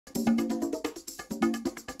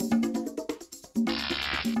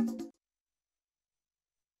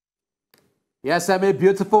Yes, a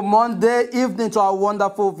beautiful Monday evening to our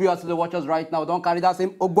wonderful viewers, to the watchers right now. Don't carry that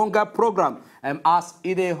same Ogbonga program as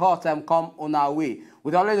it is hot and come on our way.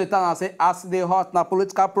 With always the time I say as it is hot, na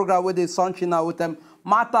political program with the sunshine with them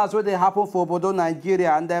matters where they happen for Bodo,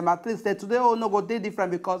 Nigeria, and at least today all no go day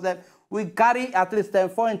different because we carry at least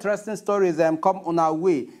 4 interesting stories come on our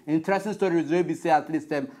way. Interesting stories will be say at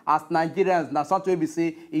least as Nigerians, now something will be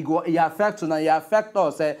say it affect you, it affect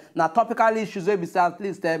us. Now topical issues will be say at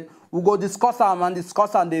least we go discuss them and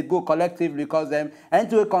they go collectively because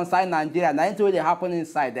anything we concern Nigeria, and anything they happen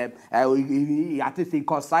inside them, at least it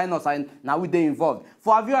concern us and now we they involved.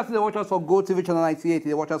 For our viewers, they watch us for Go TV channel 98,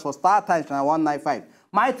 they watch us for Star Times channel 195.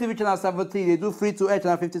 My TV channel 17, they do free to air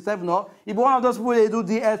channel 57, or if one of those people they do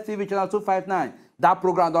DSTV channel 259, that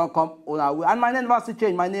program don't come on our way. And my name never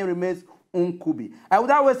change, my name remains Nkubi.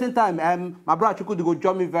 Without wasting time, my brother Chukwudi go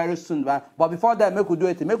join me very soon. But before that, make we do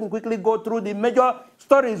it. Make we quickly go through the major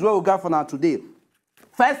stories where we got for now today.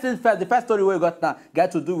 First things first, the first story we got now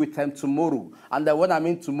get to do with tomorrow. And when I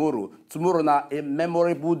mean tomorrow now a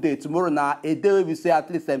memorable day. Tomorrow now a day where we say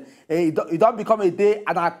at least it don't become a day,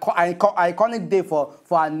 an iconic day for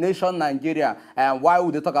our nation Nigeria. And why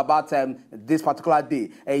would they talk about this particular day?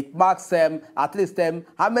 It marks at least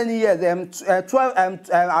how many years?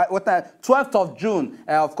 12th of June.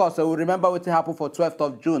 Of course, we remember what happened for 12th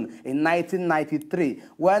of June in 1993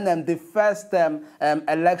 when the first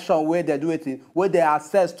election where they do it, where they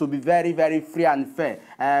access to be very, very free and fair,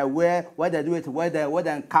 where they do it, where they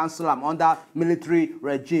cancel them under military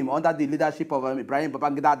regime, under the leadership of Ibrahim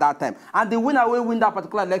Babangida at that time. And the winner will win that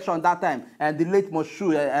particular election at that time, and the late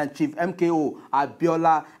Moshood and Chief MKO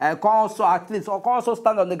Abiola can also at least also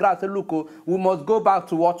stand on the ground and say, look, we must go back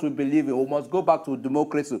to what we believe in. We must go back to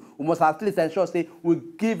democracy. We must at least ensure say we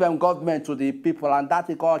give government to the people, and that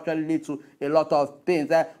will actually lead to a lot of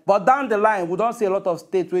things. But down the line, we don't see a lot of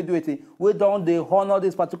states we do it. We don't they honor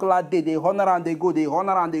this particular day. They honor and they go. They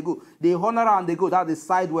honor and they go. They honor and they go. That is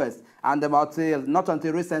sideways. And not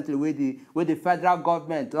until recently, with the federal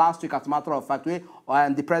government last week, as a matter of fact,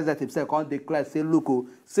 and the president himself can't declare, say, look,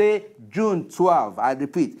 say June 12, I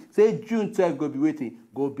repeat, say June 12 go be waiting,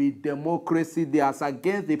 go be democracy day as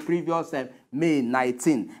against the previous May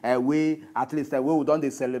 19, we at least we don't they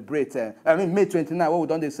celebrate, May 29, we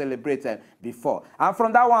don't they celebrate before. And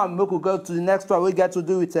from that one, we could go to the next one, we get to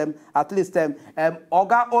do with at least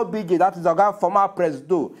Oga OBJ, that is Oga former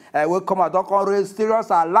president, will come out, don't raise serious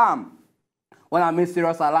alarm. When I mean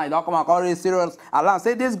serious alarm, don't come and raise serious alarm.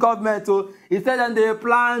 Say this government, he said that they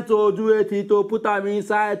plan to do it to put them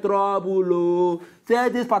inside trouble. Say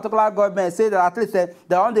this particular government, say that at least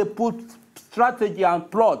they want to put strategy and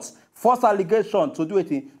plots, false allegation to do it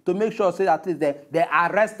to make sure say at least they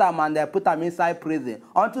arrest them and they put them inside prison.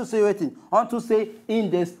 Unto say waiting, unto say in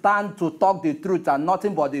they stand to talk the truth and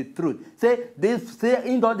nothing but the truth. Say this say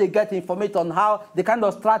in don't they get information on how the kind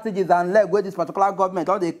of strategies and leg where this particular government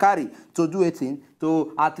all they carry to do it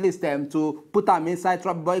to at least to put them inside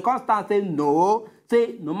trouble. But you can't stand saying no.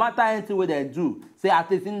 Say no matter anything what they do, say at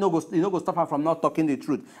least you no go stop them from not talking the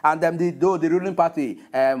truth. And then the ruling party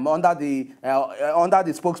under the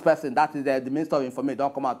spokesperson, that is the Minister of Information,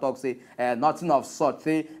 don't come and talk, say nothing of such.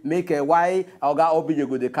 Say make why Oga OBJ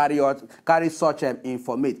go they carry such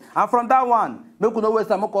information. And from that one, make no waste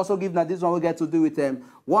time. Also give now this one we get to do with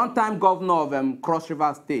one-time governor of Cross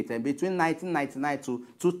River State between 1999 to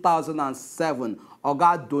 2007.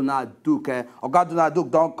 Oga Donald Duke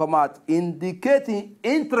don't come out indicating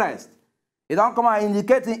interest. He don't come out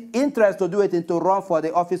indicating interest to do it and to run for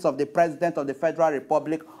the office of the President of the Federal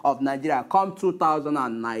Republic of Nigeria come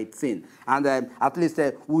 2019. And at least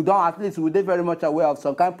we they very much aware of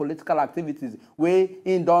some kind of political activities where they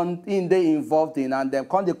involved in, and then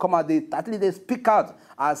they come out, at least they speak out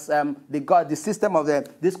as the system of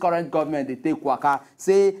this current government they take waka.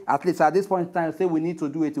 Say at least at this point in time, say we need to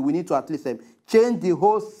do it. We need to at least change the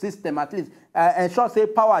whole system, at least ensure say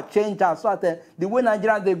power changes so that the way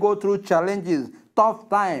Nigerians they go through challenges, tough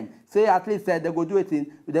time. Say at least they go do it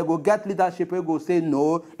they go get leadership. They go say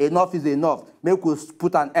no, enough is enough. Make we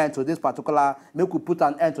put an end to this particular. Make we put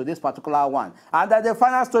an end to this particular one. And then the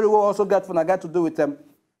final story we also get to do with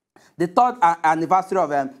the 3rd anniversary of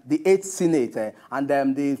the 8th Senate,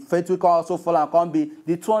 and the faith will also fall and come be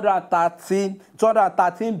the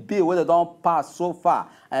 213 bill where they don't pass so far.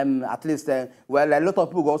 At least, well, a lot of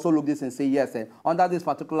people also look this and say, yes, under this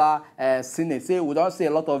particular Senate, say we don't see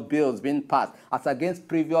a lot of bills being passed as against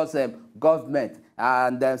previous government.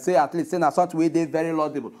 And say at least in a sort of way they very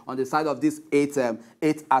laudable on the side of this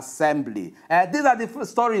 8th assembly. These are the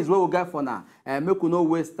stories we will get for now. Make we no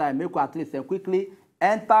waste time. Make we at least quickly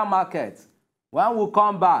enter market. When we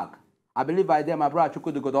come back, I believe by then my brother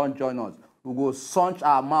Chukwudi go don't join us. we go launch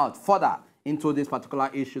our mouth further into these particular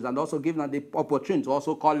issues and also give them the opportunity to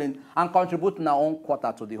also call in and contribute in our own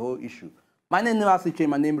quarter to the whole issue. My name is Ezugwu,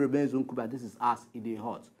 my name is Ezugwu Nkubi. This is Ask It Dey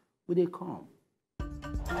Hot. Will they come?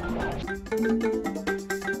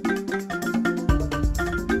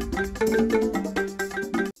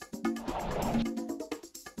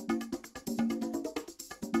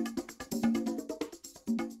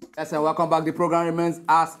 Yes, and welcome back. The program remains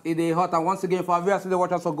Ask It Dey Hot. And once again, for our viewers, the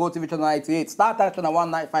watchers for Go TV channel 98, Star Times channel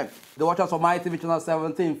 195, the watchers for My TV channel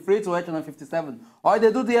 17, Free to Air channel 57, or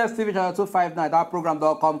they do the STV channel 259. That program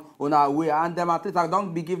don't come on our way. And them at least I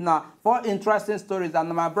don't be given now for interesting stories. And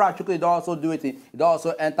my brother Chukwudi don't also do it. He don't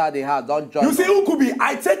also enter the house. Don't join. You see, Nkubi,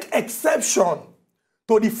 I take exception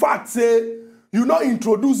to the fact say you not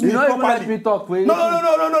introduce me properly. You don't even let me talk.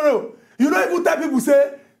 No. You don't even tell people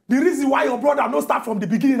say. The reason why your brother no start from the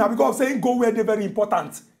beginning now because saying go where they're very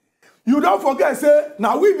important. You don't forget, say,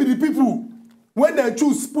 now we be the people, when they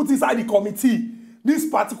choose, put inside the committee, this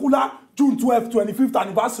particular June 12th, 25th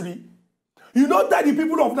anniversary. You don't tell the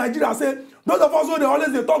people of Nigeria, say, those of us who they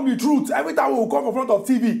always they talk the truth, every time we come in front of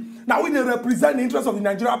TV, now when they represent the interests of the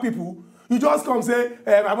Nigerian people, you just come say,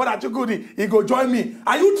 my brother Chukwudi, he go join me.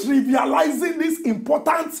 Are you trivializing this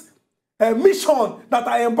important mission that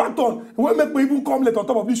I embarked on will make me even come late on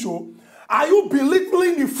top of this show? Are you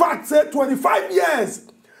belittling the fact that 25 years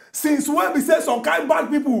since when we say some kind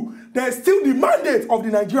bad people, there's still the mandate of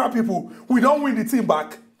the Nigerian people, we don't win the team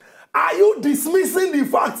back? Are you dismissing the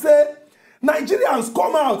fact that Nigerians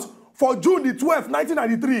come out for June the 12th,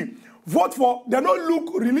 1993, vote for, they don't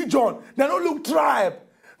look religion, they don't look tribe,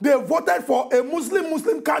 they voted for a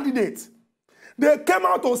Muslim candidate. They came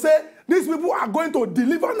out to say, these people are going to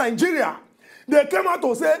deliver Nigeria. They came out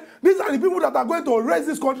to say, these are the people that are going to raise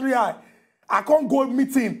this country high. I can't go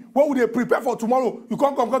meeting. What would they prepare for tomorrow? You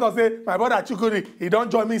can't come and say, my brother Chukwudi, he don't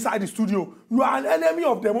join me inside the studio. You are an enemy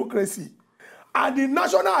of democracy. And the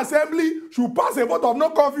National Assembly should pass a vote of no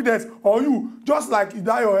confidence on you, just like you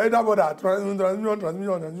die your elder brother. Transmission,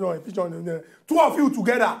 two of you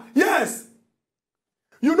together. Yes.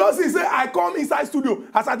 You know, see, say, I come inside studio.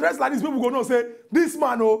 As I dress like this, people go know, say, this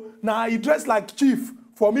man, oh, now he dressed like chief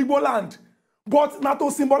from Igbo land. But now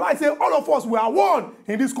to symbolize, say, all of us, we are one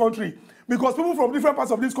in this country. Because people from different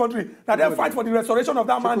parts of this country, that they fight for the restoration of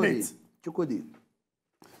that mandate. Chukwudi.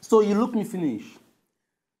 So you look me finish.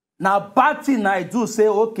 Now, bad thing I do, say,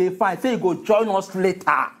 okay, fine, say you go join us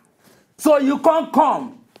later. So you can't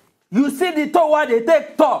come. You see the tone where they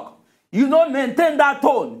take talk. You don't maintain that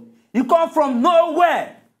tone. You come from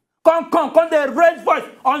nowhere. Come, they raise voice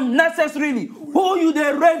unnecessarily. Who you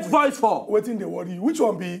they raise voice for? Waiting they worry. Which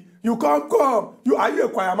one be? You can't come. Are you a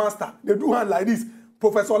choir master? They do hand like this.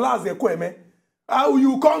 Professor Laz they kweme. How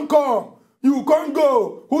you can't come? You can't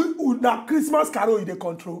go. Who that Christmas carol they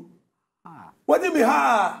control? What do you mean?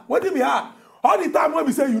 What do you mean? All the time when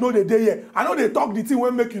we say you know the day here, I know they talk the thing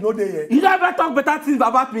when make you know they here. You never talk better things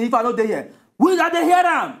about me if I know they here. We got to hear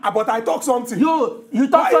them. But I talk something. You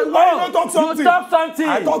talk something. Why you don't talk something? You talk something.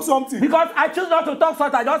 I talk something. Because I choose not to talk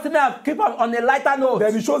something. I just think I keep on a lighter note.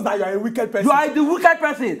 Then it shows that you are a wicked person. You are the wicked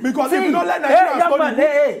person. Because see, if you don't let Nigerians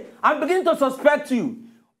hey, I'm beginning to suspect you.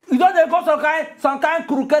 You don't go some kind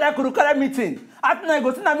kurukere meeting. After I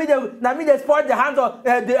go see na me they spoil the hands of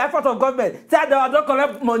the effort of government. Say they don't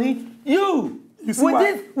collect money. You see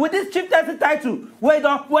with this chieftaincy title, where you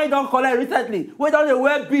don't collect recently, where you don't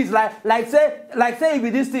wear beads like say it be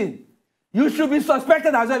this thing. You should be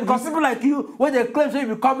suspected as well because people like you, when they claim say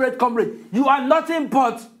you be comrade, you are nothing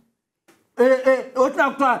but a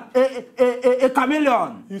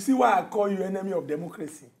chameleon. You see why I call you enemy of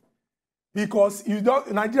democracy? Because you don't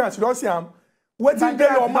Nigerians, you don't see them. Waiting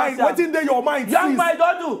there your mind. Waiting there your mind. Young man,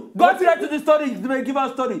 don't do. Go straight to the story. Give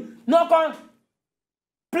us story. No con.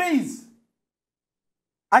 Please.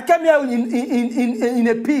 I came here in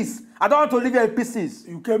a piece. I don't want to live here in pieces.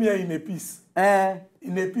 You came here in a piece.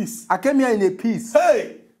 In a piece. I came here in a piece.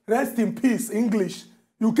 Hey, rest in peace, English.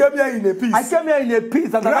 You came here in a piece. I came here in a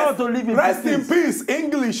piece and I don't want to live in rest pieces. Rest in peace,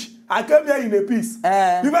 English. I came here in a piece.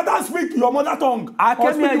 You better speak your mother tongue. I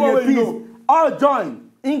came here in a piece. All join.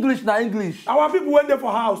 English na English. Our people went there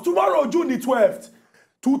for house. Tomorrow, June the 12th,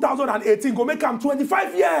 2018, go make them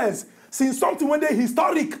 25 years since something when they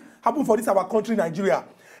historic happened for this our country, Nigeria.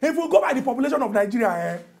 If we go by the population of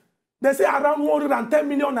Nigeria, they say around 110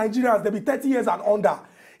 million Nigerians, they be 30 years and under.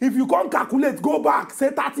 If you can't calculate, go back,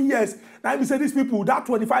 say 30 years. Now we say these people, that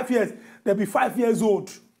 25 years, they be 5 years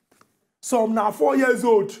old. Some now 4 years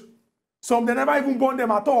old. Some they never even born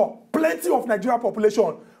them at all. Plenty of Nigerian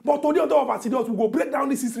population. But today on top of us, we go break down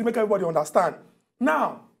this history, make everybody understand.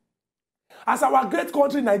 Now, as our great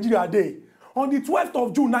country Nigeria Day, on the 12th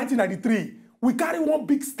of June 1993, we carry one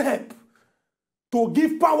big step to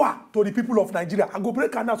give power to the people of Nigeria. I go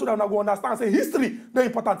break it down so that I go understand. Say history very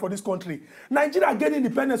important for this country. Nigeria gained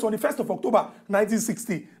independence on the 1st of October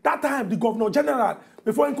 1960. That time, the Governor General,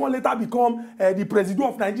 before he can later become the President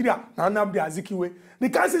of Nigeria, Nnamdi Azikiwe. The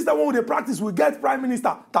kind of system when they practice, we get Prime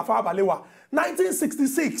Minister Tafawa Balewa.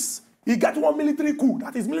 1966, he get one military coup.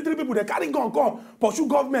 That is military people, they carry gun, come, pursue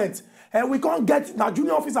government. And we can't get, now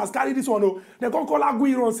junior officers carry this one. Oh, they can't call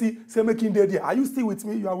Agui Ronsi, say making dead here. Are you still with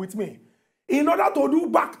me? You are with me. In order to do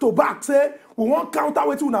back-to-back, say, we want counter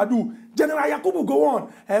what we do. General Yakubu go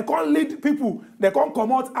on and can't lead people. They can't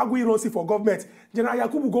come out Agui Ronsi for government. General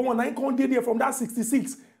Yakubu go on, and he can't there from that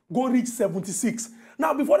 66, go reach 76.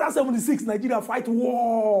 Now, before that 76, Nigeria fight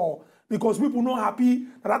war. Because people not happy.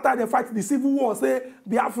 At that time, they fight the civil war, say,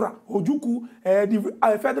 Biafra, Ojukwu,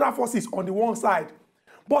 the federal forces on the one side.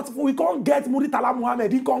 But we can't get Muritala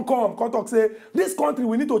Muhammad, he can't come, can't talk, say, this country,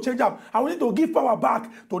 we need to change up, and we need to give power back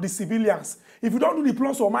to the civilians. If you don't do the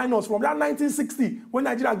plus or minus from that 1960, when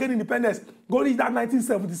Nigeria gained independence, go reach that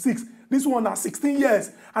 1976, this one now 16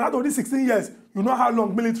 years. And out of these 16 years, you know how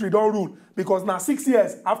long military don't rule. Because now 6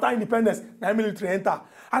 years after independence, now military enter.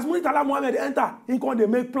 As Muritala Muhammad enter, he can't they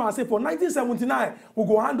make plans, say, for 1979, we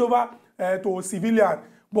go hand over to civilian.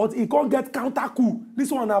 But he can't get counter coup. This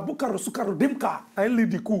one na Bukaro Sukaro Dimka and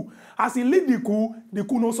lead the coup. As he lead the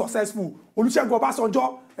coup no successful. Olusegun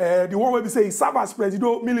Obasanjo, the one where we say he serve as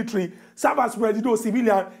president military, serve as president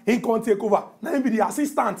civilian, he can't take over. Now he be the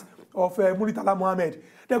assistant of Muritala Muhammad.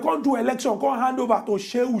 They can't do election, can't hand over to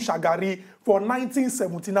Shehu Shagari for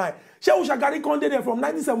 1979. Shehu Shagari can't do there from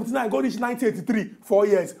 1979, go reach 1983, 4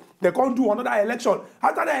 years. They can't do another election.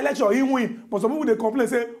 After the election, he win. But some people they complain,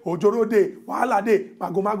 say, Ojoro Day, Wahala Day,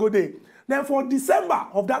 Magomago Day. Then for December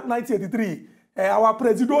of that 1983, our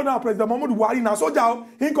president now, President Muhammadu Buhari, now soldier,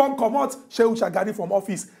 he come out Shehu Shagari from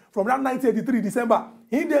office. From that 1983 December,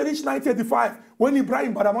 he they reach 1985 when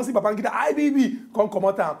Ibrahim Badamasi Babangida IBB come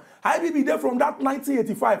out time. IBB there from that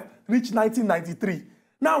 1985 reach 1993.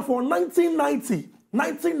 Now for 1990,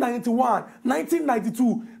 1991,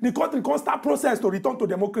 1992, the country can start process to return to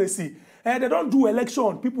democracy. And they don't do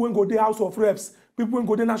election. People won't go to the House of Reps. People won't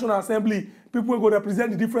go to the National Assembly. People won't go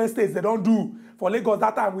represent the different states. They don't do. For Lagos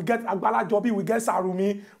that time, we get Agbala Jobi, we get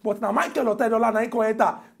Sarumi. But now Michael Otedola now can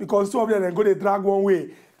enter because two of them go to drag one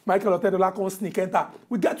way. Michael Otedola can sneak enter.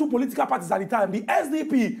 We get two political parties at the time, the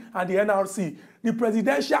SDP and the NRC. The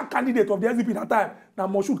presidential candidate of the SDP at that time, now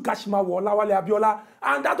Moshood Kashima Olawale Abiola,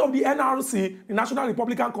 and that of the NRC, the National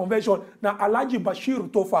Republican Convention, now Alhaji Bashir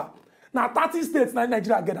Tofa. Now 30 states now in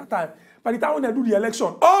Nigeria get that time. By the time when they do the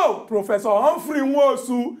election, oh, Professor Humphrey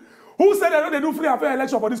Nwosu, who said they do free and fair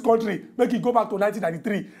election for this country, make it go back to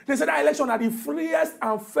 1993. They said that election are the freest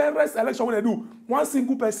and fairest election when they do. One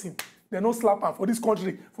single person, they no slap am for this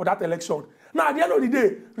country for that election. Now at the end of the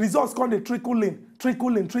day, results come they trickle in.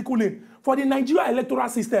 For the Nigeria electoral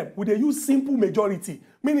system, we they use simple majority.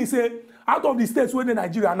 Meaning say, out of the states where in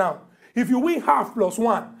Nigeria now, if you win half plus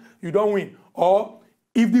one, you don't win. Or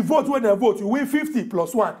if the vote when they vote, you win 50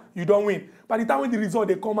 plus one, you don't win. By the time when the result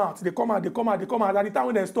they come out. At the time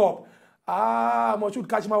when they stop, Moshood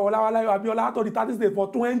Kashima Olawale Abiola out of the 30 states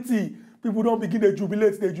for 20. People don't begin to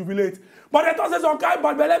jubilate. But they don't say some kind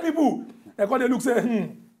of bad people. They come they look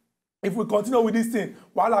say, if we continue with this thing,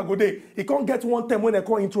 while I go there, it can't get one term when they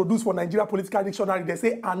can introduce for Nigeria political dictionary. They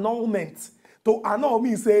say annulment. To annul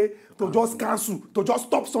means say to just cancel, to just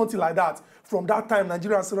stop something like that. From that time,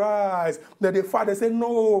 Nigerians rise. Then they fight. They say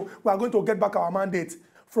no, we are going to get back our mandate.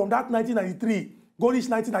 From that 1993, go reach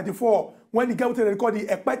 1994, when the government record the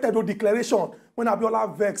Ekpetedo declaration, when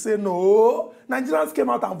Abiola Vex say no, Nigerians came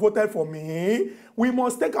out and voted for me. We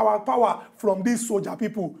must take our power from these soldier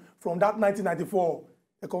people. From that 1994.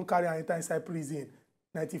 They can't carry an entire inside prison.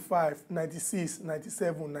 95, 96,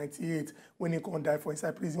 97, 98, when he can't die for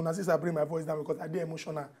inside prison. When I bring my voice down because I get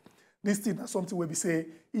emotional. This thing is something where we say,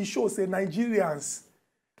 it shows say Nigerians,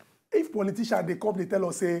 if politicians they come, they tell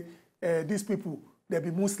us say, these people, they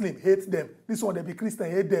be Muslim, hate them. This one, they be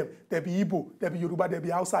Christian, hate them. They be Igbo, they be Yoruba, they be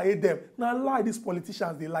Hausa, hate them. Now lie, these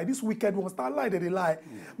politicians, they lie. These wicked ones, they lie, they lie.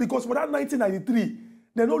 Because for that 1993,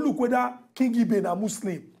 they don't look whether King Ibe na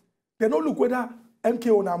Muslim. They don't look whether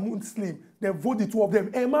MKO na Muslim. They vote the two of them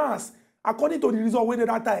en masse. According to the result, when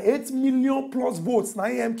that time 8 million plus votes, now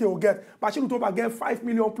MKO get. Bashir Utoba get 5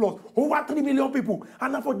 million plus, over 3 million people.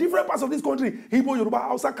 And now for different parts of this country, Igbo, Yoruba,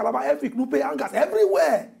 Hausa, Calabar, Efik, Nupe, Angas,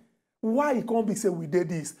 everywhere. Why it can't be say we did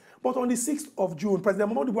this? But on the 6th of June,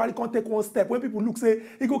 President Muhammadu Buhari can't take one step. When people look, say,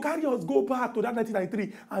 he go carry us, go back to that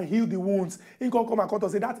 1993 and heal the wounds. He can't come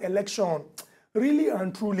and say that election, really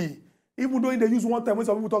and truly, Even though they use one time when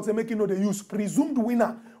some people talk, say making no they use presumed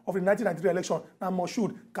winner of the 1993 election. Now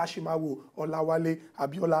Moshood, Kashimawo, Olawale,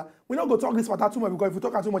 Abiola. We not go talk this matter too much because if we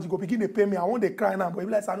talk too much, you go begin to pay me. I want to cry now, but if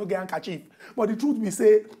like I don't get handkerchief. But the truth we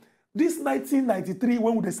say, this 1993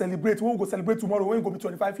 when we celebrate, when we go celebrate tomorrow, when we go be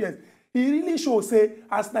 25 years, it really shows say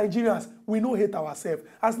as Nigerians we no hate ourselves.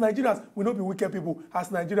 As Nigerians we no be wicked people. As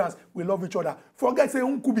Nigerians we love each other. Forget say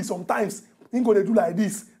Nkubi sometimes he go they do like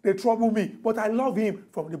this, they trouble me, but I love him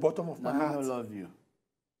from the bottom of my heart. I love you.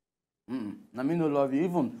 I mean, no love you.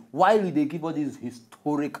 Even while they give all this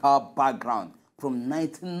historical background from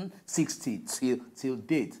 1960 till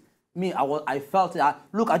date, me, I felt it.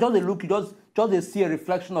 Look, I just look, just see a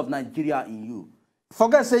reflection of Nigeria in you.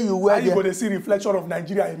 Forget say you were. How you gonna see reflection of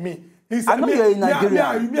Nigeria in me? I know you're in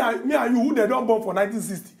Nigeria. Me and you, who they don't born for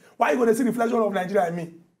 1960. Why you gonna see reflection of Nigeria in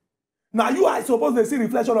me? Now you are supposed to see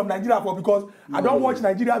reflection of Nigeria for because I don't watch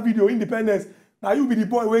Nigeria video Independence. Now you be the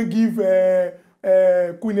boy when give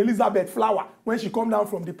Queen Elizabeth flower when she come down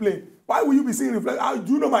from the plane. Why will you be seeing reflection?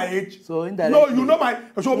 Do you know my age? So indirectly. No, you know my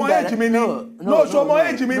show my age, meaning. No, show my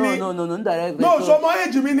age, meaning. No, indirectly. No, show my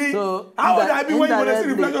age, meaning. So how would I be when you want to see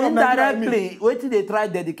reflection of Nigeria in me? Indirectly, wait till they try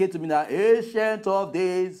to dedicate to me now. Ancient of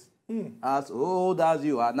days, as old as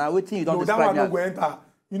you are. Now wait till you don't describe that. No, that one no go enter.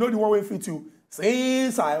 You know the one way fit you.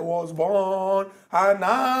 Since I was born, and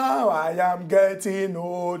now I am getting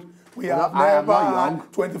old. We have never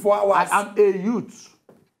had 24 hours. I am a youth.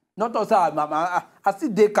 Not also, I still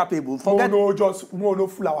they capable. Forget. No,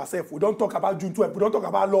 fool ourselves. We don't talk about June 12. We don't talk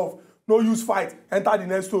about love. No use fight. Enter the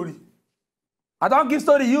next story. I don't give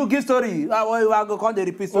story. You give story. I go call the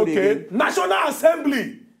repeat story. Okay. Again. National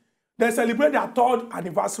Assembly. They celebrate their 3rd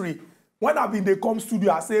anniversary. When they come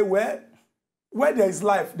studio, I say, where there is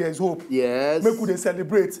life, there is hope. Yes. Make they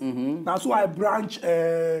celebrate. Now, so I branch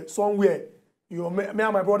somewhere. You know, me and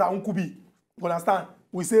my brother Nkubi. You understand?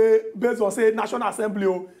 We say, based on say National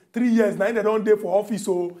Assembly, 3 years, now they don't day for office,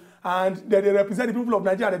 and they represent the people of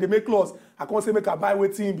Nigeria, they make laws. I can't say make a buy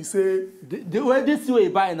waiting, be say. The way this way you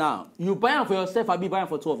buy now, you buy them for yourself, I be buying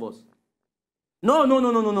for 2 of us. No.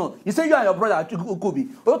 You say you and your brother Nkubi.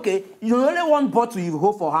 Okay, you only one bottle you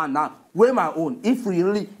hold for hand now. Weigh my own. If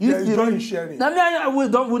really, if you really sharing. Now we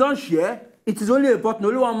don't share. It is only a bottle.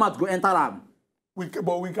 Only one mouth go enter them.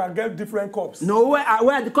 But we can get different cups. No, where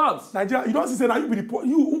are the cups? Nigeria, you don't say now you be the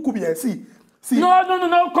you Nkubi and see.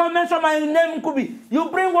 No. Come mention my name Nkubi. You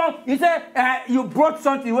bring one. You say you brought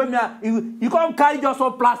something with me. You can't carry just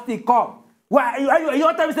one plastic cup. Why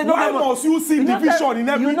you tell me say no? Why must you see division in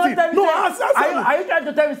everything? Are you trying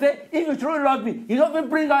to tell me say if you truly love me, you don't even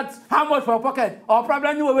bring out how much for your pocket or probably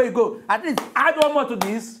anywhere where you go? At least add one more to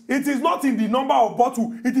this. It is not in the number of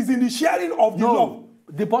bottle. It is in the sharing of the love.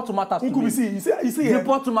 The bottle matters to me. You see, the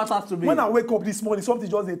bottle matters to me. When I wake up this morning, something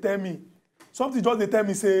just they tell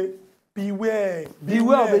me. Say, beware of you.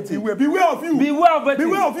 Beware of you. Beware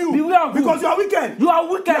of you. Because you are wicked. You are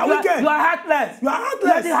wicked. You are heartless. You are heartless.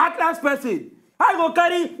 You are the heartless person. I go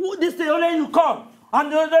carry this thing only you come,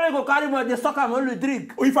 and the other go carry the sucker and only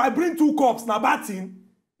drink. If I bring 2 cups, now bad thing.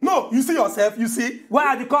 No, you see yourself, you see. Where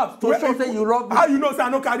are the cups? To show say you love me. How you know say I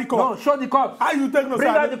no carry cup? No, show the cups. How you take no bring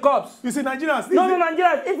out the cups. You see Nigerians. No,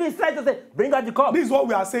 Nigerians. If it's trying to say, bring out the cups. This is what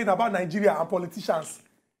we are saying about Nigeria and politicians.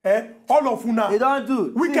 All of you now. They don't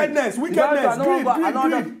do. Wickedness, greed.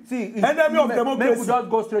 See, enemy of democracy. Make just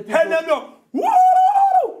go straight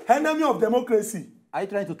enemy of democracy. Are you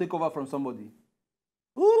trying to take over from somebody?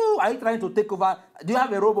 Are you trying to take over? Do you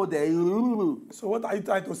have a robot there? So what are you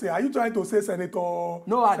trying to say? Are you trying to say Senator?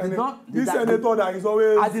 No, I did not. This senator that is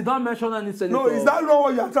always. I did not mention any senator. No, is that not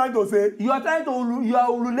what you are trying to say? You are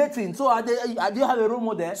ululating. So do you have a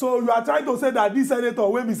robot there? So you are trying to say that this senator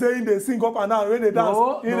when be saying they sing up and down when they dance.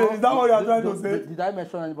 No, is that what you are trying to say? Did I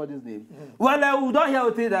mention anybody's name? Well, we don't hear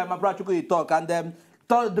what my brother Chukwudi talk and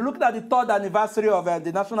looking at the 3rd anniversary of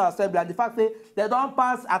the National Assembly and the fact that they don't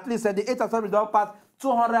pass at least the 8th Assembly don't pass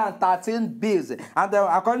 213 bills, and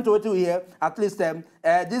according to what we hear, at least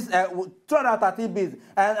this 213 bills,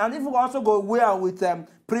 and if we also go where with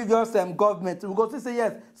previous government, we go to say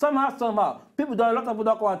yes, somehow people don't, a lot of people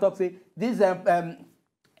don't come and talk say this 8th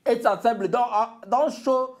Assembly don't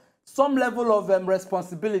show some level of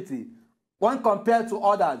responsibility when compared to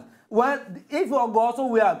others. Well, if you go also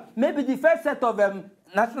where maybe the first set of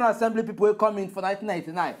National Assembly people will come in for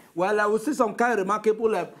 1999. Well, I will see some kind of remarkable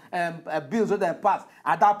bills that they pass.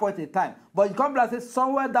 at that point in time. But you come and say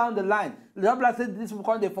somewhere down the line, you come and say these people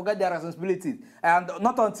can't they forget their responsibilities. And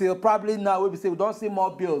not until probably now we say we don't see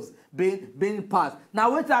more bills being passed.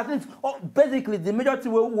 Now wait at least basically the major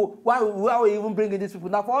thing why we even bringing these people.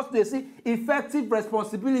 Now for us to see effective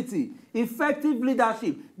responsibility, effective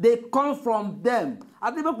leadership, they come from them.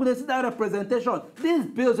 At least when they see that representation, these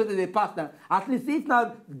bills that they pass now, at least if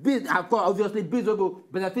not bills, obviously bills will go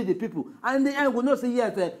benefit the people. And in the end, we know say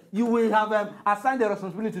yes, you will have assigned the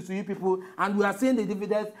responsibility to you people, and we are seeing the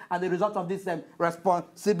dividends and the result of these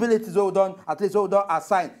responsibilities well done, at least well done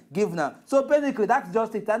assigned, given now. So basically, that's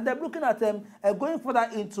just it. And they're looking at them going further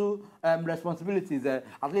into responsibilities.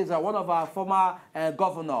 At least one of our former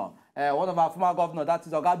governor. That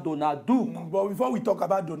is Oga Donald Duke. But before we talk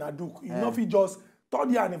about Donald Duke, you know if he just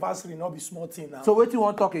 3rd year anniversary not be small thing now. So what you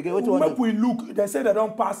want to talk again? When we look, they say they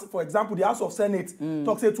don't pass, for example, the House of Senate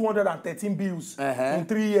talk say 213 bills in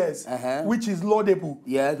 3 years, which is laudable.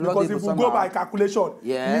 Yeah, because if we go by calculation,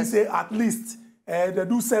 we say at least they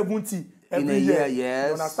do 70 every year. Yes.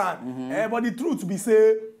 You understand? But the truth be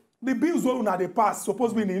say, the bills when they pass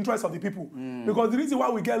supposed to be in the interest of the people. Because the reason why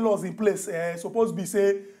we get laws in place supposed to be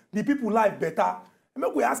say the people life better. And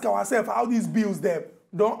make we ask ourselves how these bills there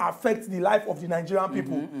don't affect the life of the Nigerian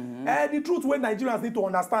people. The truth when Nigerians need to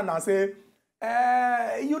understand and say,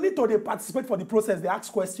 you need to participate for the process, they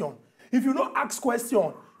ask question. If you don't ask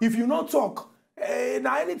question, if you don't talk,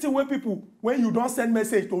 now anything when people, when you don't send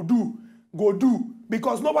message to do, go do.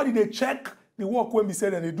 Because nobody they check the work when we say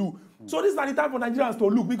that they do. So this is not the time for Nigerians to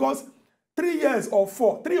look because 3 years or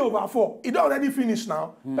 4, 3 over 4, it already finished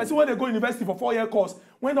now. Person when they go university for 4-year course,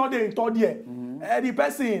 when all they in 3rd year, the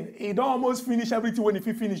person, he don't almost finish everything when if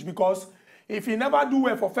he finish because if he never do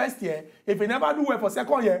well for 1st year, if he never do well for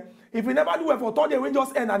 2nd year, if he never do well for 3rd year when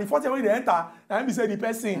just end and the 4th year when they enter, then we say the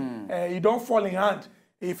person, he don't fall in hand.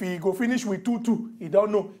 If he go finish with 2-2, he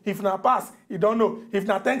don't know. If not pass, he don't know. If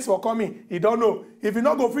not thanks for coming, he don't know. If he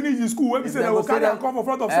not go finish the school, when we say they will carry and come in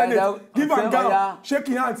front of Senate, give him down, shake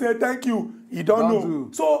his hand and say thank you, he don't know.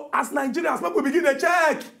 So as Nigerians, maybe we begin to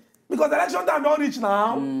check. Because the election time don't reach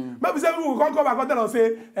now. Maybe some people will come back and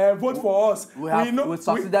say, vote for us. We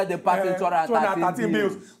succeeded the party 213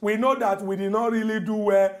 bills. We know that we did not really do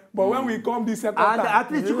well, but when we come this second time... At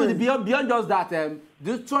least you could, beyond just that,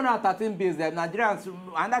 these 213 bills, Nigerians,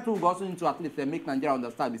 and that will also need to at least make Nigeria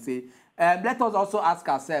understand, we say, let us also ask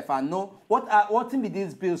ourselves and know what be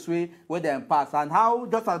these bills where they pass and how,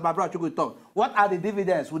 just as my brother Chukwudi talk, what are the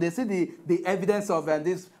dividends? Will they see the evidence of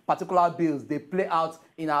these particular bills they play out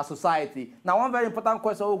in our society? Now, one very important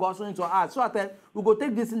question we also need to ask. So we go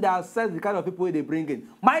take this in there and assess the kind of people they bring in.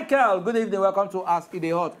 Michael, good evening. Welcome to Ask in the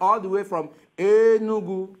Hot, all the way from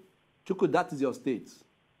Ezugwu Chukwudi. That is your state.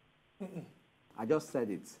 I just said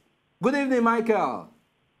it. Good evening, Michael.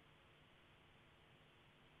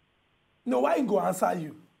 No, why go answer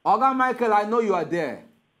you? Oga Michael, I know you are there.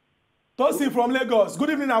 Tosi from Lagos.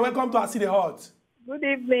 Good evening and welcome to Ask in the Hot. Good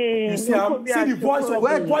evening. You see the voice of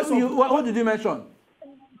what did you mention?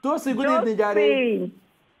 Tosi, good evening, Jare.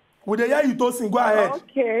 Would they hear you, Tosi? Go ahead.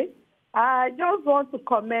 Okay. I just want to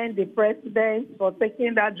commend the president for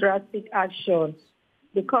taking that drastic action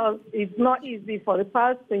because it's not easy for the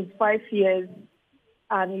past 25 years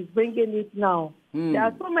and he's bringing it now. There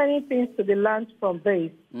are so many things to be learned from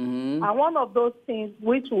this. And one of those things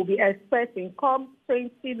which we'll be expecting come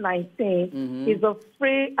 2019 is a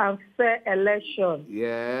free and fair election.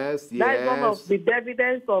 Yes. That is one of the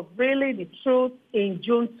evidence of really the truth in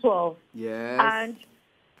June 12. Yes. And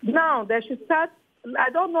now they should start, I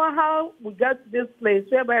don't know how we got to this place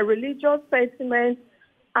whereby religious sentiments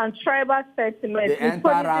and tribal sentiments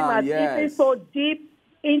is so deep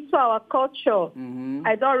into our culture.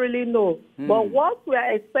 I don't really know. But what we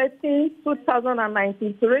are expecting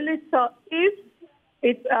 2019 to really tell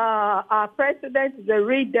if our president is a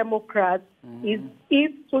real Democrat, is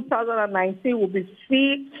if 2019 will be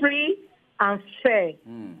free and fair.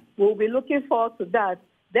 We'll be looking forward to that.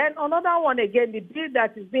 Then another one again, the bill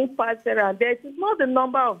that is being passed around there, it's not the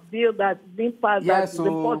number of bills that is being passed that is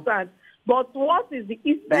important, but what is the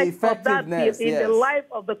effect of that bill in the life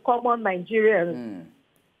of the common Nigerians?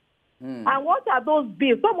 And what are those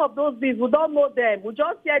bills? Some of those bills, we don't know them. We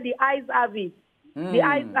just hear the eyes have it. The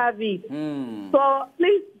eyes have it. So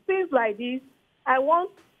please, things like this, I want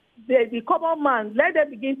the common man, let them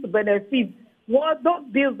begin to benefit. What those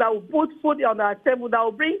bills that will put food on our table, that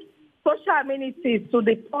will bring social amenities to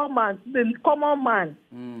the poor man, to the common man,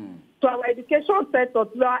 to our education sector,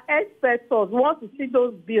 to our health sectors. We want to see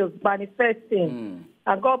those bills manifesting.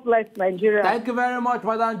 And God bless Nigeria. Thank you very much,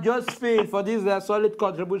 Madam Josephine, for this solid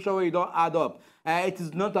contribution where you don't add up. It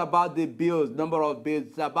is not about the bills, number of bills.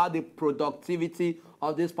 It's about the productivity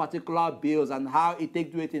of these particular bills and how it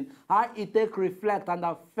take do it in, how it take reflect and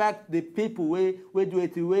affect the people we do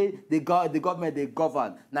it way the government they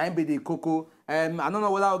govern. Now be the cocoa. I don't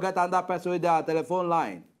know whether I'll get another person with their telephone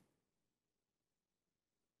line.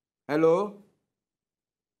 Hello?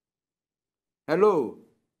 Hello?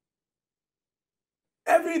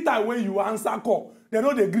 Every time when you answer call, they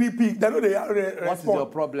know they agree pick, they know they respond. What is your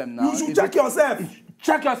problem now? You should check yourself.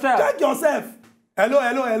 Check yourself. Check yourself.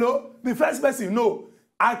 Hello. The first person, no.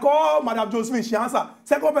 I call Madam Josephine, she answer.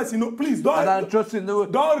 Second person, no. Please don't. Madam Josephine, no.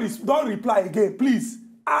 Don't reply again, please.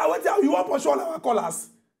 What you want to show our callers?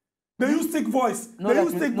 They use thick voice. No, they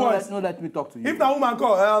use thick voice. No, let me talk to you. If the woman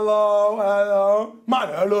call, hello, man,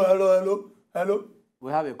 hello.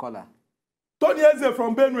 We have a caller. Tony Eze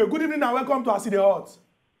from Benue. Good evening and welcome to Aside Hot.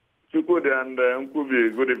 Chukwudi and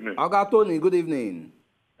Nkubi, good evening. Okay, Tony, good evening.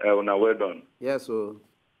 Well done. Yes, sir.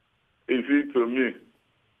 You see, to me,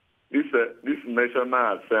 this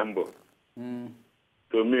National Assembly,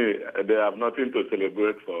 to me, they have nothing to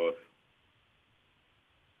celebrate for us.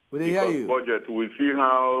 Will they hear you? Budget, we see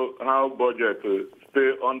how budget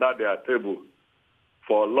stay under their table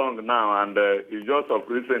for long now, and it's just of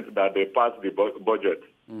recent that they passed the budget.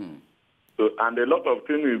 So, and a lot of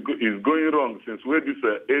things is going wrong since we this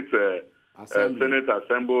Senate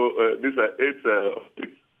Assembly, this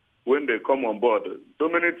when they come on board. So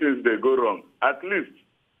many things they go wrong. At least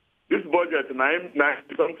this budget now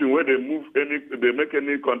something where they they make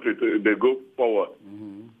any country they go forward.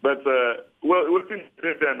 But we think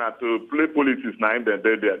they're not to play politics now.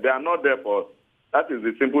 They are not there for us. That is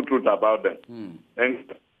the simple truth about them.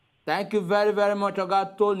 Thank you very, very much. I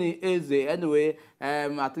got Tony Eze. Anyway,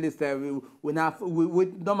 at least we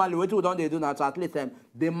normally what we don't do now, so at least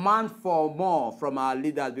demand for more from our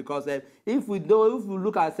leaders, because if we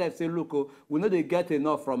look at ourselves, say look, we know they get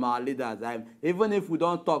enough from our leaders. Even if we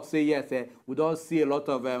don't talk, say yes, we don't see a lot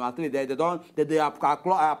of at least they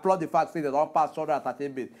applaud the fact say they don't pass 130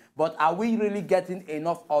 bills. But are we really getting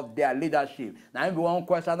enough of their leadership? Now, maybe one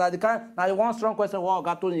question. Now the one strong question one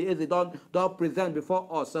got Tony Eze don't present before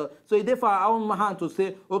us. So it's therefore our own hand to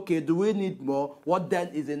say, okay, do we need more? What then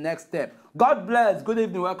is the next step? God bless. Good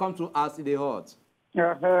evening. Welcome to Aside Hot.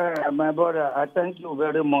 My brother, I thank you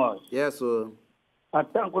very much. Yes, sir. I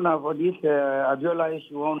thank you for this Abiola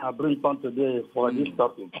issue I want to bring on today for this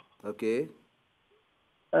topic. Okay.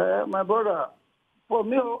 My brother, for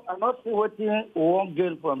me, I'm not see what we won't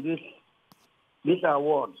gain from this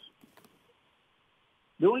award.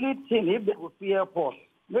 The only thing, if they will fear first,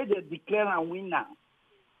 maybe they declare a winner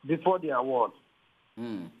before the award.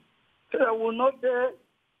 So I will not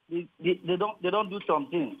say they don't do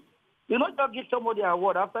something. You not just give somebody an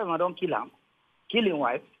award after I don't kill him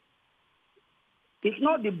wife. It's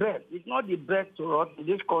not the best. It's not the best to us in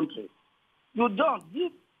this country. You don't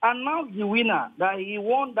announce the winner that he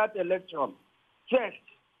won that election first.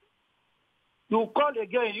 You call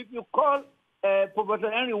again. If you call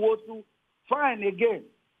Professor Henry Wotu, fine again.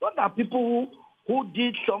 Those are people who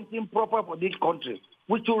did something proper for this country.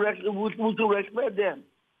 We should respect them.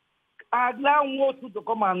 I'd now want you to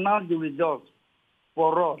come and announce the results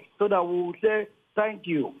for us so that we will say thank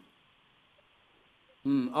you.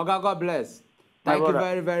 Okay, God bless. Thank you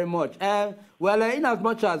very, very much. Well, in as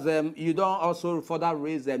much as you don't also further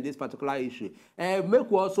raise this particular issue,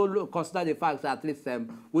 make we also consider the fact that at least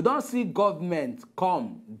we don't see government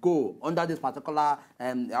go under this particular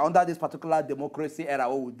democracy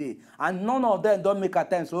era we did, and none of them don't make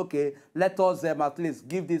attempts. Okay, let us at least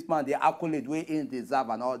give this man the accolade we in deserve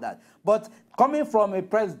and all that. But coming from a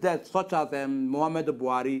president such as Muhammad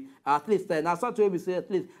Buhari, at least that's what we say.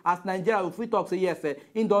 At least as Nigeria, if we talk, say yes,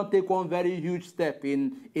 he don't take one very huge step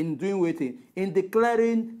in doing waiting, in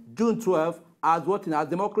declaring June 12th as what as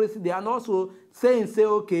democracy. They are also saying,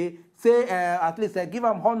 okay, say at least give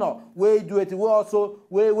them honor. We do it. We also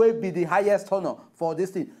we be the highest honor for this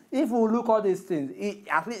thing. If we look at these things,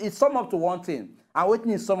 at least it's sum up to one thing. And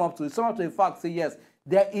waiting is sum up to the fact. Say yes,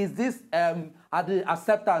 there is this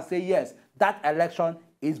acceptance. Say yes, that election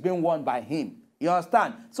is being won by him. You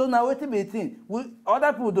understand? So now waiting be thing.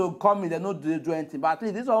 Other people don't come in, they don't do anything. But at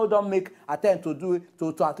least this all don't make attempt to do it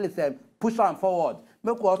to at least push them forward.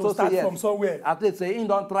 Make we also start say yes. From somewhere. At least say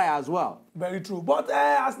don't try as well. Very true. But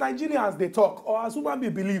as Nigerians they talk, or as human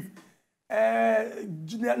beings believe,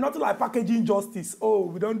 nothing like packaging justice. Oh,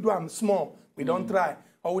 we don't do them small, we don't try,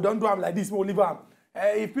 or we don't do them like this, we leave them.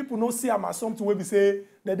 If people don't see them as something where we say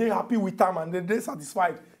that they're happy with them and they're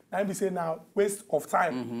satisfied, then we say now waste of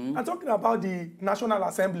time. I'm talking about the National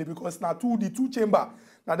Assembly because now the two chamber,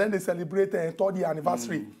 now then they celebrate 30th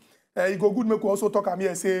anniversary. It go good make we also talk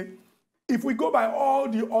here say if we go by all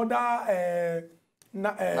the other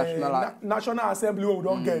National Assembly we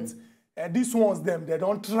don't get. These ones, they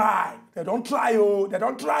don't try. They don't try, oh. They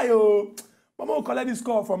don't try, oh. Mama will collect this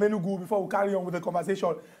call from Ezugwu before we carry on with the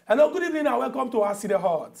conversation. Hello, good evening and welcome to our City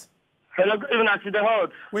Heart. Hello, good evening, City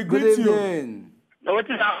Heart. We greet you. What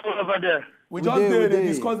is happening over there? We just did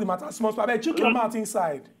discuss the matter. Small, but check your mouth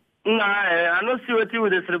inside. Nah, I don't see what you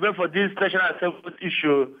would celebrate for this National Assembly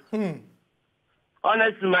issue.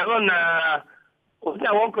 Honestly, my own, what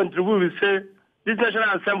I want to contribute is say this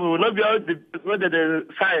National Assembly will not be able to whether they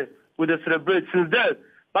sign with the celebrate. Since then,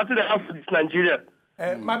 what do they have for this Nigeria?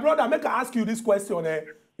 My brother, make I ask you this question.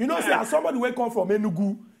 You know, say as somebody who come from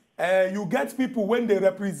Ezugwu, you get people when they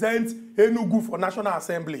represent Ezugwu for National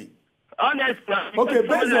Assembly. Honestly. Okay,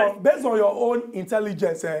 based on your own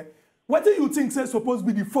intelligence, what do you think is supposed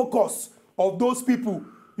to be the focus of those people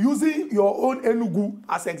using your own Ezugwu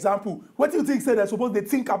as example? What do you think they're supposed to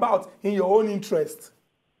think about in your own interest?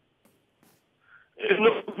 You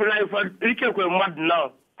know,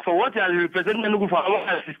 now, for what I represent Ezugwu for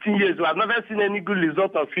almost 16 years, I've never seen any good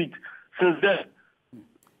result of it since then.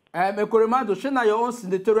 Ekoremadu, shouldn't your own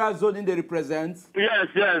senatorial zone in the represent? Yes,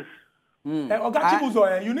 yes. Oga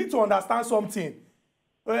Chibuzo, you need to understand something.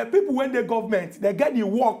 People when they government, they get the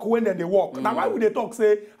work when they work. Now why would they talk,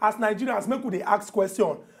 say, as Nigerians, make they ask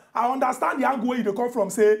question? I understand the angle where they come from,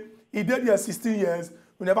 say, he did here 16 years,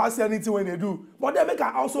 we never see anything when they do. But they make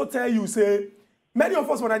I also tell you, say, many of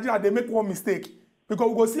us for Nigeria, they make one mistake. Because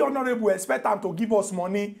we go see honorable expect them to give us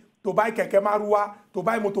money, to buy keke marua, to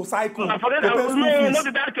buy motorcycle, to pay school fees.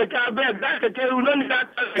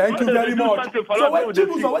 Thank you very much.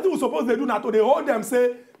 So what you suppose they do now to they hold them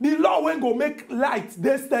say the law when go make light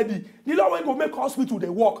they steady, the law when go make hospital they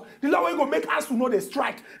work, the law when go make us to know they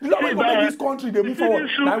strike, the law when go make this country they move forward.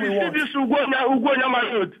 That we want.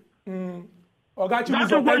 Oga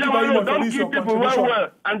Chibuzo, thank you very much for this your contribution.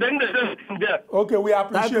 And then there. Okay, we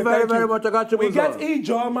appreciate. Thank you very much, Oga Chibuzo. We get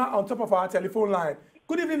Ijoma on top of our telephone line.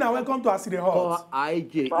 Good evening and welcome to our City Hall.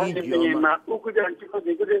 Good evening.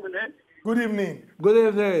 Good evening. Good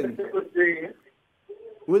evening.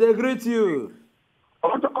 We agree to you. I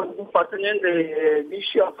want to continue pertaining the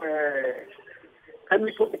issue of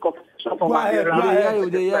the competition for Go ahead,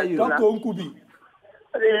 you. Dr. Nkubi.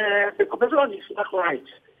 The competition is not right.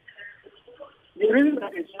 The reason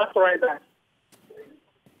that it's not right that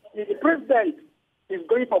the president is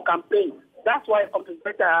going for campaign. That's why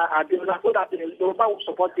Abiola so that the Yoruba will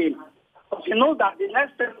support him. Because you know that the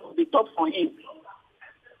next step will be tough for him.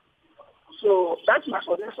 So that's my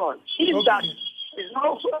suggestion. If that is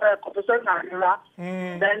not competition Abiola,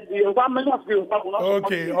 then the Yoruba, many of the Yoruba will not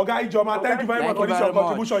support him. Okay, Ijoma, thank you very much for this your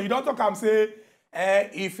contribution. You don't talk and say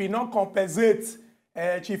if he not compensate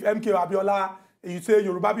Chief MK Abiola, you say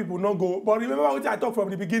Yoruba people not go. But remember what I talked from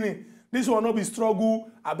the beginning. This will not be struggle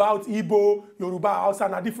about Igbo, Yoruba, Hausa,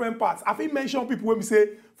 and different parts. I think mention people when we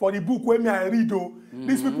say for the book when I read,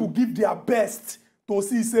 these people give their best to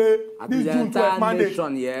see say this June 12th mandate.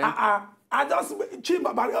 I just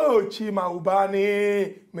Chima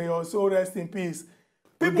Ubani, may your soul rest in peace.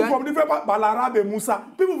 People from different parts, Balarabe Musa,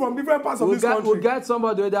 people from different parts of this country. We'll get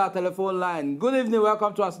somebody with our telephone line. Good evening,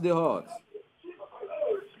 welcome to us the Hall.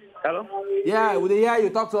 Hello? Yeah, we hear you.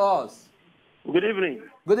 Talk to us. Good evening.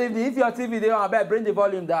 Good evening. If your TV there, I bet bring the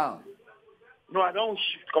volume down. No, I don't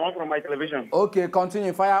come out from my television. Okay,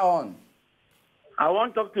 continue. Fire on. I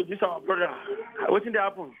want to talk to this our brother. What's in the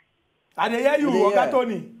happen? I hear you, Oga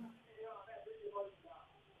Tony.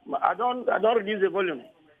 I don't reduce the volume.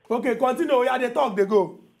 Okay, continue. Yeah, they talk, they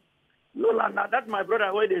go. No, that's my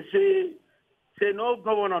brother where they say no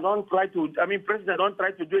governor don't try to. President don't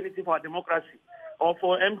try to do anything for our democracy or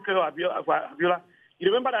for MK or Abiola. You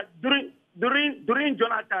remember that during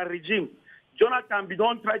Jonathan regime, Jonathan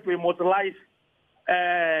don't try to immortalize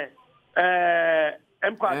MK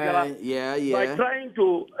Abiola by trying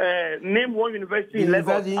to name one university in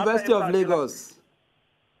Lagos. The University of Lagos.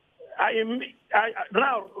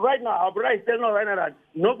 Right now, our brother is telling us right now that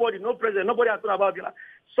nobody, no president, nobody has thought about Abiola.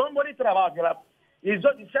 Somebody thought about Abiola. It's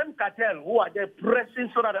just the same cartel who are there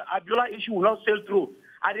pressing so that the Abiola issue will not sail through.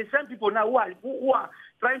 Are the same people now who are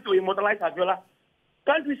trying to immortalize Abiola.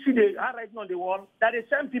 Can't we see the handwriting on the wall? That the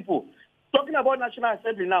same people talking about National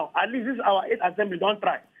Assembly now. At least this is our 8th Assembly. Don't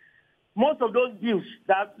try. Most of those bills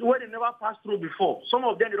that where they never passed through before, some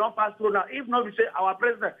of them they don't pass through now. If not, we say our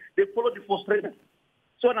president, they follow the first president.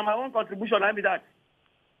 So now my own contribution, I mean that.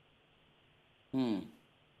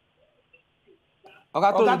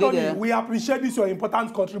 Okay, Tony, we appreciate this your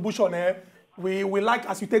important contribution. We like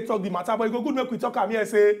as you take talk the matter, but you go good make we talk am here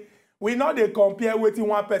say we know they compare what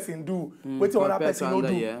one person do, what another person no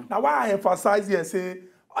do. Yeah. Now why I emphasize here say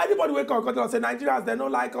Anybody wake up and say Nigerians, they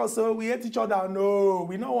don't like us, so we hate each other. No,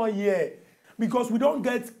 we not one year. Because we don't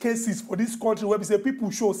get cases for this country where we say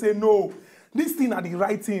people show, say no, this thing are the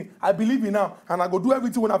right thing. I believe in now, and I go do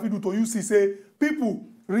everything when I do to you see, say people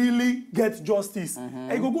really get justice.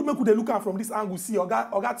 And you go good make they look at from this angle, see,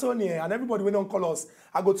 Oga Tony and everybody we don't call us.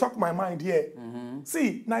 I go talk my mind here.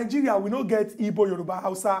 See, Nigeria, we don't get Igbo, Yoruba,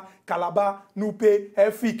 Hausa, Calabar, Nupe,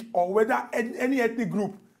 Efik, or whether any ethnic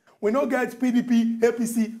group. We don't get PDP,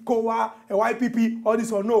 APC, COA, YPP, all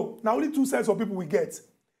this or no. Now only two sets of people we get.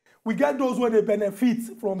 We get those where they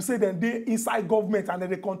benefit from, say, then they inside government and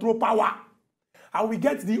then they control power. And we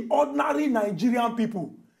get the ordinary Nigerian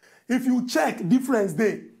people. If you check difference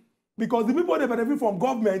there, because the people they benefit from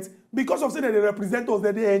government, because of say that they represent us,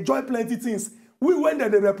 that they enjoy plenty things. We when they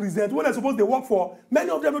represent, when they're supposed they work for,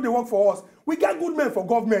 many of them they work for us. We get good men for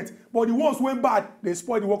government, but the ones went bad, they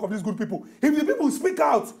spoil the work of these good people. If the people speak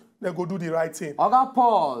out, they go do the right thing. Oga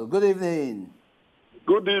Paul, good evening.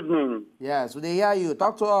 Good evening. Yes, we hear you.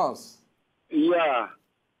 Talk to us. Yeah.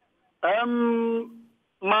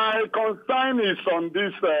 My concern is on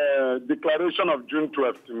this declaration of June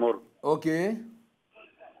 12th tomorrow. Okay.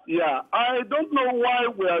 Yeah, I don't know why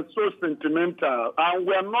we are so sentimental and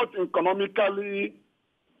we are not economically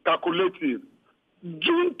calculative.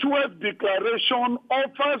 June 12th declaration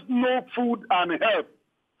offers no food and help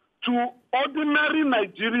to ordinary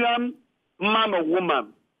Nigerian man or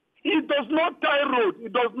woman. It does not tie road.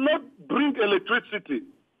 It does not bring electricity.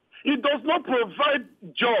 It does not provide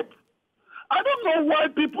job. I don't know why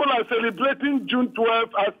people are celebrating June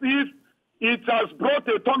 12th as if it has brought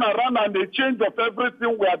a turnaround and a change of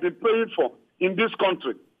everything we have been praying for in this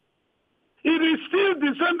country. It is still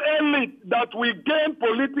the same elite that we gain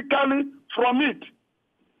politically from it.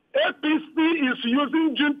 APC is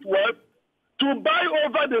using June 12th to buy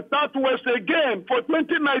over the Southwest again for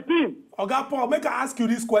 2019. Oga Paul, make I ask you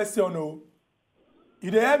this question, oh.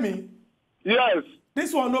 You hear me? Yes.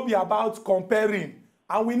 This will not be about comparing.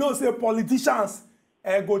 And we know, say, politicians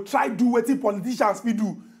go try do what politicians we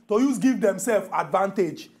do to use give themselves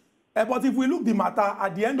advantage. But if we look the matter,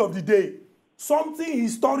 at the end of the day, something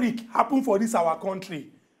historic happened for this our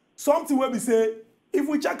country. Something where we say, if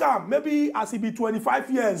we check out, maybe as it be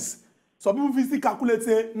 25 years, some people physically calculate,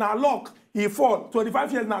 say, now luck, he fall.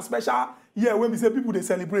 25 years now special year when we say people they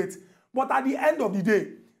celebrate. But at the end of the day,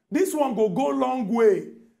 this one go long way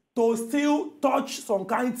to still touch some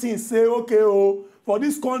kind of things. Say, okay, oh, for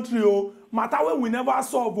this country, oh, matter when we never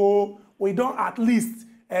solve, oh, we don't at least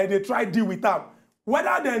they try deal with them.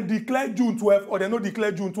 Whether they declare June 12th or they not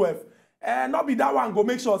declare June 12th, not be that one go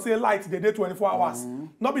make sure say light the day 24 hours.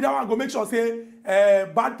 Not be that one go make sure say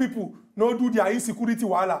bad people no do their insecurity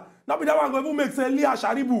wahala. Not be that one go even make say Leah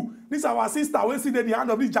Sharibu, this our sister, when see the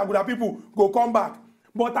hand of these Jaguda people go come back.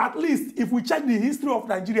 But at least if we check the history of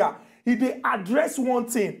Nigeria, if they address one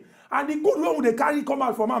thing, and the good one they carry come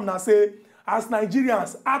out from them now say, as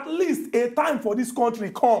Nigerians, at least a time for this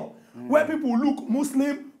country come where people look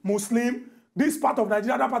Muslim, this part of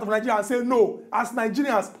Nigeria, that part of Nigeria, and say no, as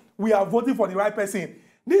Nigerians, we are voting for the right person.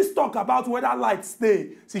 This talk about whether light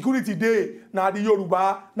stay, security day, now the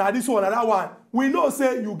Yoruba, now this one, and that one. We know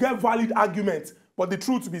say you get valid arguments, but the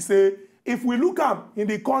truth be say, if we look at in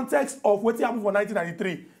the context of what happened for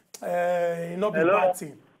 1993, not be bad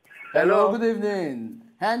thing. Hello, good evening.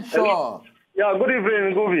 Henshaw. Yeah, good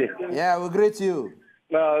evening, Ngubi. Yeah, we greet you.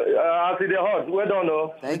 I see the hot. Well done,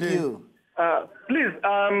 though. Thank you. Please,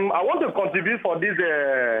 I want to contribute for this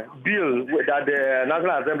bill that the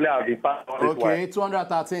National Assembly has been passed. Okay,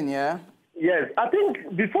 213, yeah? Yes, I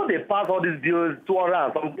think before they pass all these bills, 200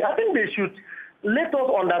 and something, I think they should let us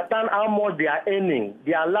understand how much they are earning,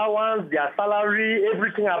 their allowance, their salary,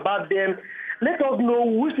 everything about them. Let us know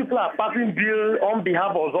which people are passing bills on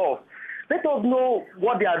behalf of us. Let us know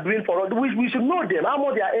what they are doing for us. We should know them, how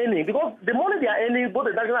much they are earning. Because the money they are earning, both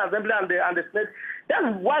the National Assembly and the Senate,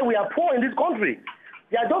 that's why we are poor in this country.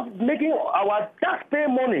 They are just making our taxpayer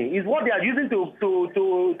money is what they are using to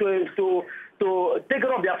take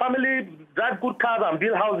care of their family, drive good cars and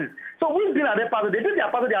build houses. So which bill are they passing? They do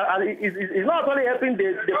their part, it's not only helping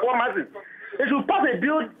the poor masses. They should pass a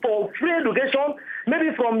bill for free education,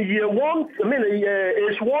 maybe from year 1,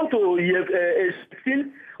 age 1 to age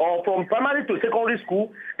 16, or from primary to secondary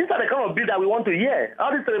school. These are the kind of bill that we want to hear.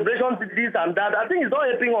 All these celebrations, this and that, I think it's not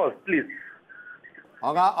helping us, please.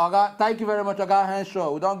 Oga, thank you very much, Oga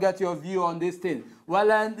Henshaw. We don't get your view on this thing.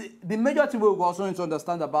 Well, and the major thing we also need to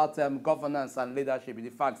understand about governance and leadership is the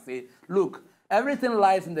fact, say, look, everything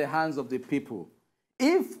lies in the hands of the people.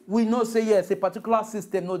 If we know, say, yes, a particular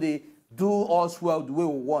system, no, they do us well the way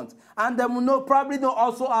we want. And they will probably don't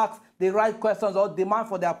also ask the right questions or demand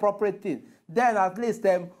for the appropriate thing. Then at least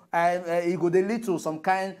it could lead to some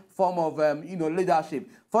kind form of leadership.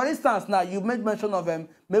 For instance, now you made mention of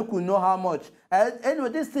make we know how much. Anyway,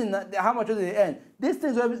 this thing, how much is the end? This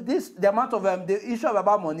thing, the amount of the issue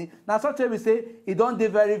about money. Now, such a we say it don't be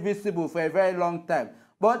very visible for a very long time.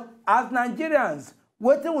 But as Nigerians,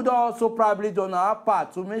 what we would also probably do on our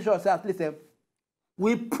part to make sure that at least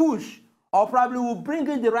we push or probably will bring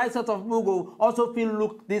in the right set of people who also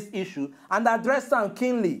look this issue and address them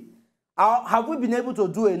keenly. Have we been able to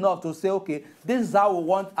do enough to say, okay, this is how we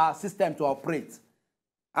want our system to operate?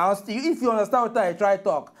 And if you understand what I try to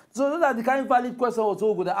talk. So those are the kind of valid questions also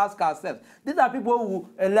we're going to ask ourselves. These are people who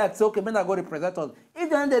elect, say, okay, men are going to represent us. If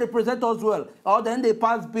then they represent us well, or then they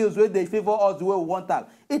pass bills where they favor us the way we want that,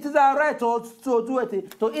 it is our right to do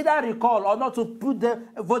it, to either recall or not to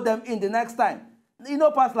vote them in the next time.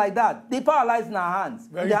 Pass like that. The power lies in our hands,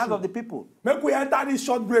 in the hands of the people. Make we enter this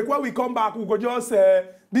short break. When we come back, we go just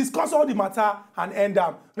discuss all the matter and end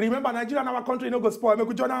up. Remember, Nigeria and our country no go spoil. Make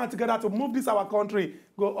we join hands together to move this our country.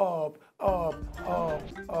 Go up, up, up,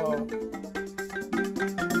 up.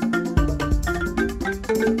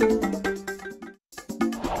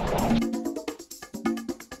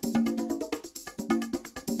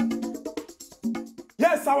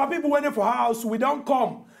 Yes, our people waiting for house. We don't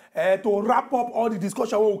come to wrap up all the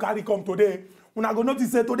discussion we carry come today. Una go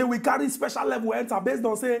notice say today we carry special level enter based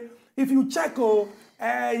on say if you check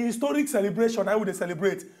historic celebration I will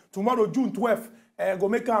celebrate tomorrow June 12th go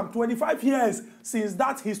make 25 years since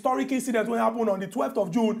that historic incident when happened on the 12th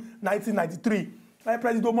of June 1993.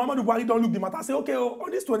 President Muhammadu Buhari don't look the matter say okay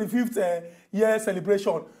on this 25th year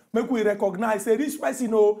celebration make we recognize say this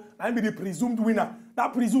person I be the presumed winner.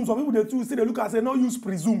 That presumed some people they too say they look and say no use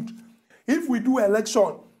presumed. If we do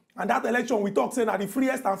election and that election we talk say na the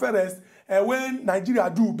freest and fairest when Nigeria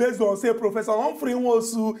do based on say Professor Humphrey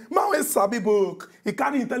Nwosu man wey sabi book he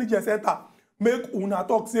carry intelligence enter make una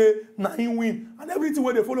talk say na him win and everything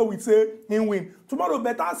wey dey follow with say him win. Tomorrow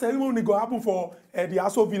better ceremony go happen for the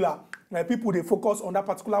Aso Villa. People dey focus on that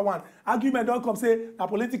particular one. Argument don come say na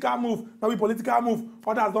political move, na be political move.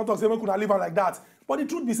 Others don talk say make una leave am like that. But the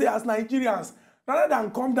truth be say as Nigerians rather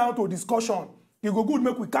than come down to discussion, e go good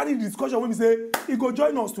make we carry the discussion when we say e go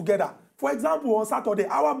join us together. For example, on Saturday,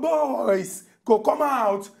 our boys go come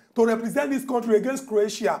out to represent this country against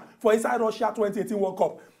Croatia for inside Russia 2018 World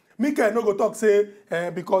Cup. Mikel no go talk say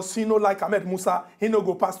because he no like Ahmed Musa, he no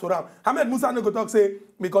go pass to am. Ahmed Musa no go talk say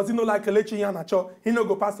because he no like Kelechi Iheanacho, he no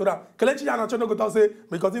go pass to am. Kelechi Iheanacho no go talk say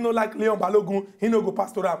because he no like Leon Balogun, he no go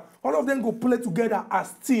pass to am. All of them go play together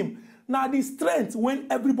as team. Now the strength when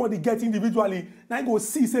everybody gets individually, now you go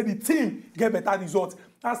see say the team get better results.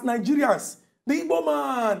 As Nigerians, the Igbo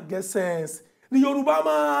man get sense, the Yoruba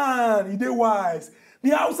man he dey wise,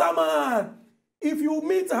 the Hausa man. If you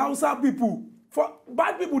meet Hausa people, for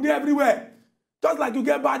bad people dey everywhere. Just like you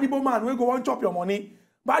get bad Igbo man when go want chop your money,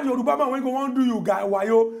 bad Yoruba man when go want do you guy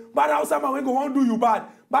wayo, bad Hausa man when go want do you bad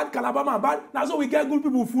Calabar man bad. Now so we get good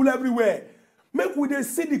people full everywhere. Make we dey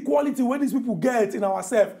see the quality when these people get in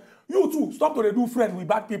ourselves. You too, stop to do friend with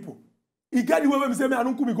bad people. He get the way when we say, me,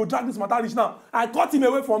 Nkubi go drag this matter rich now. I cut him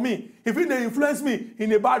away from me. If he they influence me in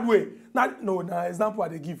a bad way. No, example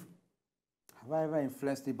they give. Have I ever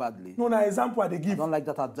influenced it badly? No, example they give. I don't like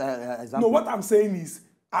that example. No, what I'm saying is,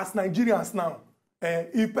 as Nigerians now,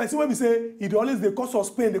 if person when we say, it always they cause us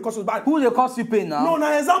pain, they cause us bad. Who they cause you pain now?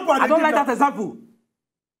 No, example I don't like that example.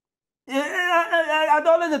 I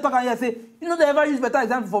don't let the talk and you say, they ever use better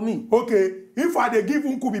example for me. Okay, if I dey give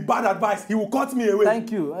Nkubi bad advice, he will cut me away.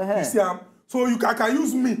 Thank you. You see, so you can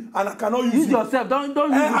use me and I cannot use you. Use yourself. Don't use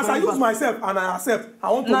as I use myself and I accept,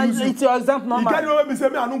 I want to use you. It's your example, normal. You get the way me say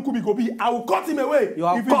me and Nkubi go be, I will cut him away.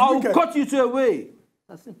 I will cut you two away.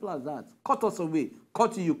 As simple as that. Cut us away.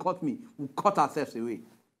 Cut you cut me. We cut ourselves away.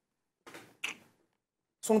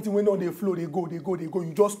 Something when on the flow, they go.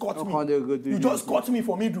 You just cut me. You just cut me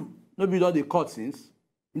for me do. Nobody done the cut since.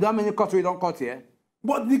 You know how many cuts we don't cut here?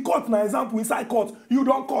 But the cut now, example, inside cut. You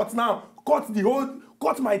don't cut now.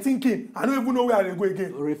 Cut my thinking. I don't even know where I go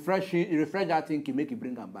again. Refresh that thinking, make it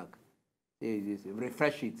bring them back. Yes.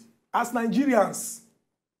 Refresh it. As Nigerians,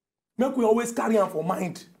 make we always carry on for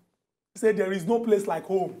mind. Say there is no place like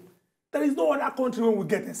home. There is no other country when we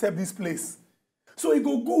get except this place. So it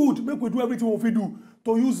go good. Make we do everything we do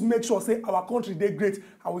to make sure say our country dey great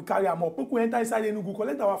and we carry am up. Make we enter inside Enugu,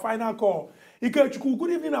 collect our final call. Ikechukwu,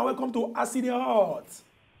 good evening and welcome to Acid Hot.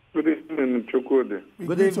 Good evening, Chukwudi.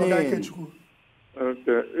 Good evening.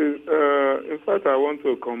 Okay. In fact, I want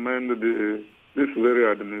to commend this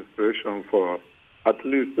very administration for at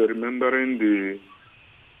least remembering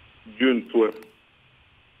June 12th.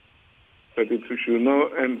 But it should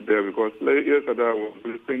not end there because yesterday I was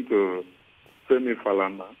listening to Femi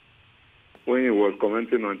Falana when he was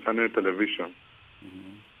commenting on channel television.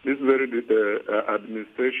 This very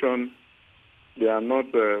administration, they are not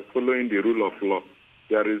following the rule of law.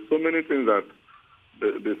 There is so many things that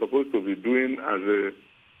they're supposed to be doing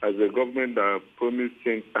as a government that promised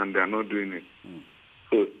change and they are not doing it.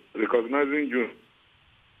 So recognizing June.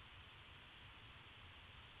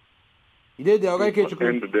 You did the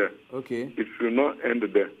end there. Okay. It should not end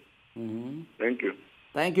there. Thank you.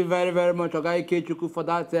 Thank you very, very much, Oga Ikechukwu, for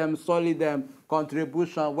that solid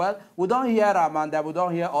contribution. Well, we don't hear Amanda, we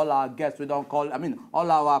don't hear all our guests, we don't call,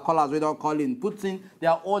 all our callers, we don't call in, putting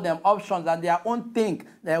their own options and their own think,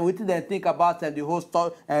 we think about the whole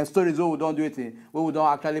stories where we don't do it, where we don't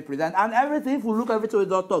actually present. And everything, if we look at everything we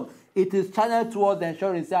don't talk, it is channeled towards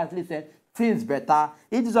ensuring, say, at least, things better.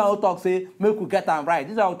 It is our talk, say, make we get them right.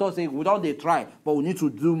 This is our talk, say, we don't try, but we need to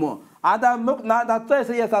do more. And now that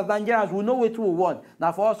say yes, as Nigerians, we know what we want.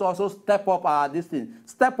 Now for us to also step up our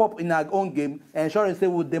step up in our own game, ensuring say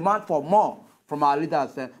we demand for more from our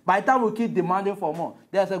leaders. By the time we keep demanding for more,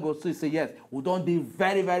 they go to say yes, we don't be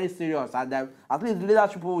very, very serious. And at least the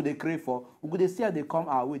leadership people they crave for, we could see how they come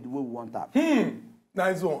our way the way we want that.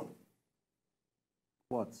 Nice one.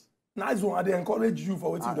 What? Nice one. They encourage you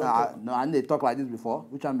for what you don't talk. No, and they talk like this before,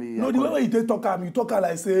 which I mean. No, the way you talk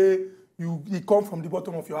like say. It come from the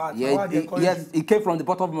bottom of your heart. Yeah, yes, it came from the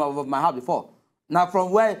bottom of my heart before. Now,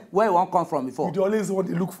 from where it won't come from before? You always want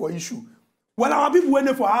to look for issue. Well, our people went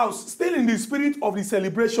there for house, still in the spirit of the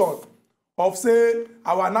celebration of, say,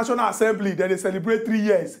 our National Assembly, that they celebrate 3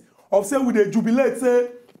 years. Of, say, with the jubilate,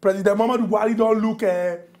 say, President Muhammadu Buhari don't look,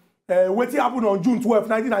 what happened on June 12,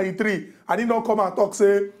 1993, and he don't come and talk,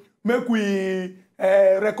 say, make we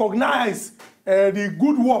recognize the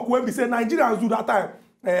good work when we say Nigerians do that time.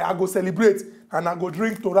 I go celebrate and I go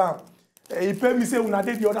drink to them. He pay me say una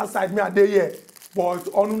dey the other side, me I dey here. But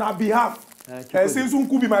on una behalf, since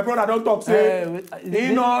Nkubi, my brother, don't talk. Say,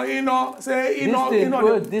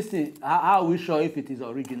 this thing. How are we sure if it is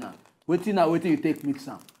original? Waiting you take mix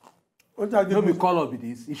am. No be color be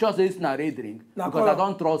this. It sure say it's not red drink because color. I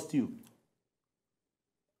don't trust you.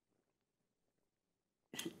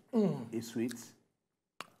 It's sweet.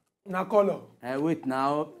 Na color. Wait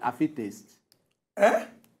now, I fit taste. May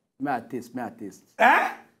I taste. May I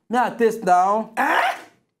taste now?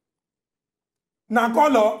 Na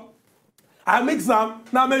color. I mix them.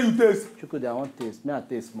 Now may you taste. Chukwudi, I want taste. May I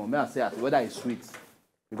taste more? May I say whether it's sweet?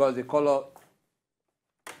 Because the color.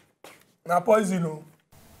 Na poison, no.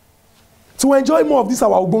 To enjoy more of these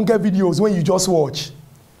our ogbonge videos when you just watch,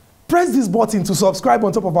 press this button to subscribe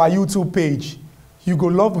on top of our YouTube page. You go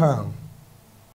love am.